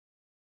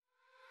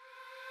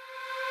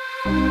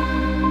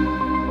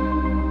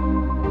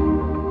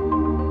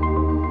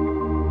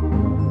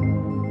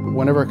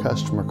Whenever a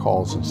customer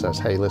calls and says,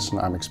 hey, listen,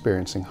 I'm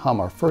experiencing hum,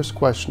 our first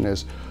question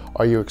is,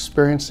 are you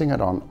experiencing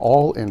it on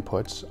all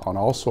inputs, on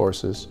all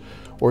sources,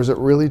 or is it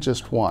really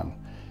just one?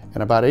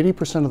 And about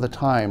 80% of the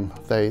time,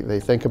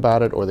 they think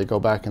about it, or they go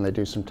back and they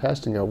do some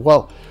testing and go,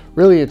 well,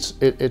 really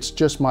it's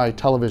just my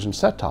television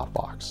set-top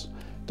box.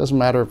 It doesn't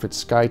matter if it's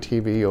Sky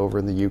TV over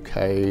in the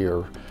UK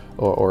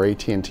or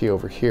AT&T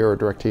over here or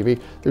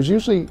DirecTV. There's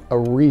usually a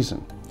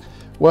reason.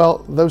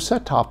 Well, those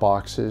set-top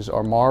boxes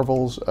are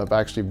marvels of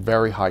actually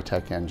very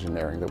high-tech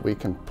engineering, that we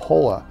can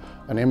pull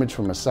an image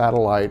from a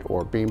satellite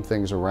or beam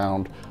things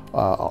around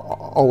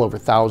all over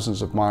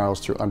thousands of miles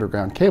through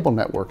underground cable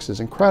networks is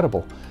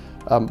incredible.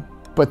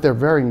 But they're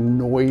very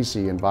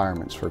noisy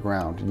environments for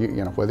ground.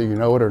 You know, whether you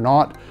know it or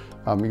not,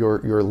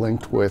 you're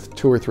linked with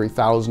 2,000 or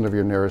 3,000 of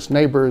your nearest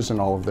neighbors and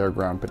all of their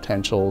ground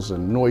potentials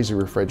and noisy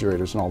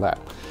refrigerators and all that.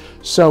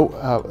 So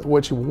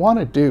what you want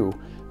to do,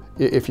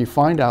 if you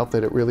find out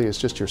that it really is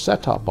just your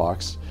set-top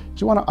box,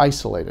 is you want to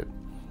isolate it.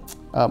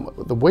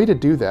 The way to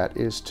do that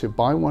is to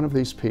buy one of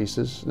these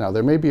pieces. Now,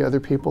 there may be other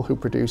people who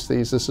produce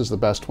these. This is the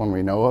best one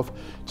we know of.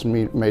 It's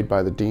made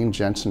by the Dean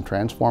Jensen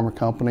transformer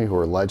company, who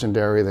are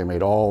legendary. They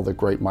made all the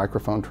great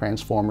microphone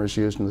transformers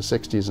used in the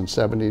 60s and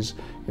 70s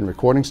in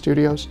recording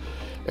studios.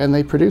 And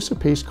they produce a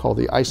piece called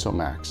the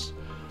ISOMAX.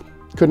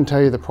 Couldn't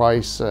tell you the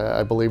price.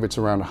 I believe it's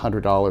around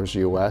 $100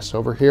 US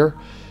over here.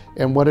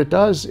 And what it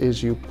does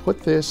is you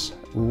put this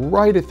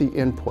right at the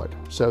input.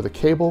 So the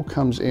cable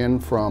comes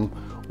in from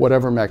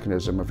whatever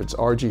mechanism, if it's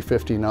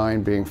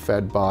RG59 being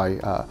fed by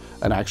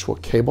an actual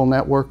cable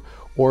network,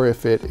 or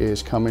if it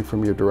is coming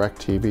from your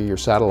DirecTV, your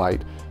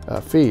satellite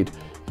feed,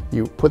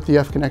 you put the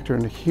F connector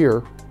in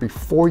here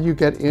before you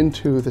get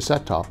into the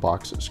set-top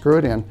box, screw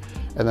it in,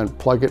 and then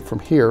plug it from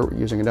here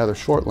using another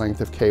short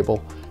length of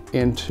cable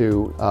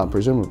into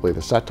presumably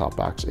the set-top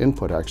box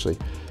input actually.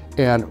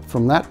 And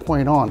from that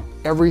point on,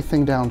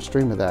 everything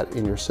downstream of that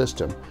in your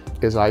system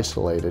is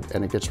isolated,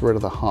 and it gets rid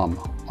of the hum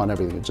on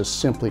everything. It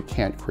just simply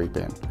can't creep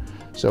in.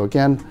 So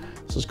again,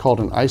 this is called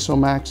an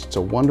ISOMAX. It's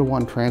a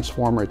one-to-one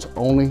transformer. Its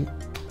only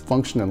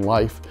function in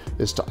life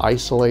is to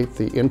isolate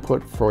the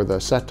input for the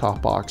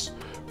set-top box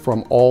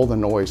from all the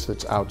noise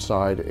that's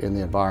outside in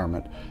the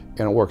environment,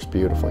 and it works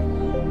beautifully.